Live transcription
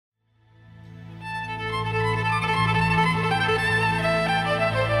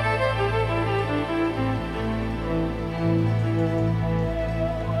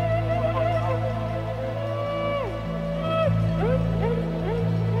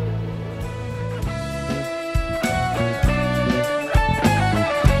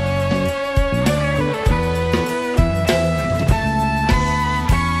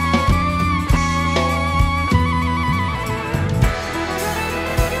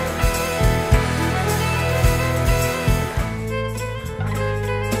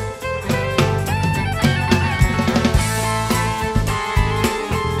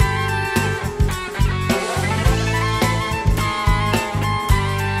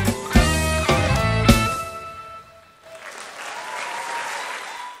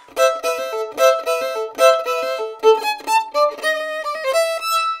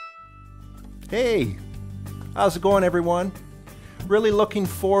How's it going, everyone? Really looking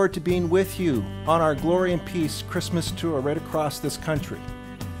forward to being with you on our Glory and Peace Christmas tour right across this country.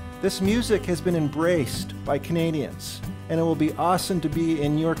 This music has been embraced by Canadians, and it will be awesome to be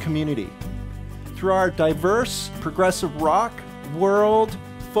in your community. Through our diverse progressive rock, world,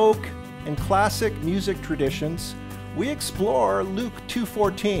 folk, and classic music traditions, we explore Luke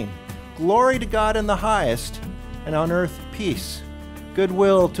 2:14, glory to God in the highest, and on earth peace,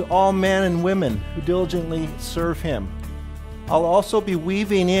 goodwill to all men and women who diligently serve Him. I'll also be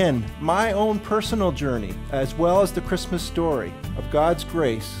weaving in my own personal journey, as well as the Christmas story of God's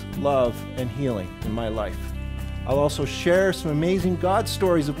grace, love, and healing in my life. I'll also share some amazing God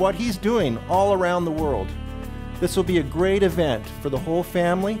stories of what He's doing all around the world. This will be a great event for the whole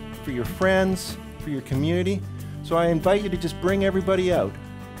family, for your friends, for your community. So I invite you to just bring everybody out.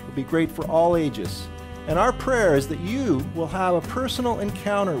 It'll be great for all ages. And our prayer is that you will have a personal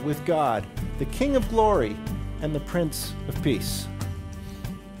encounter with God, the King of Glory and the Prince of Peace.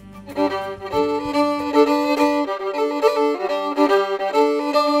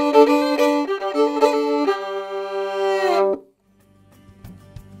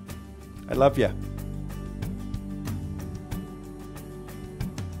 I love you.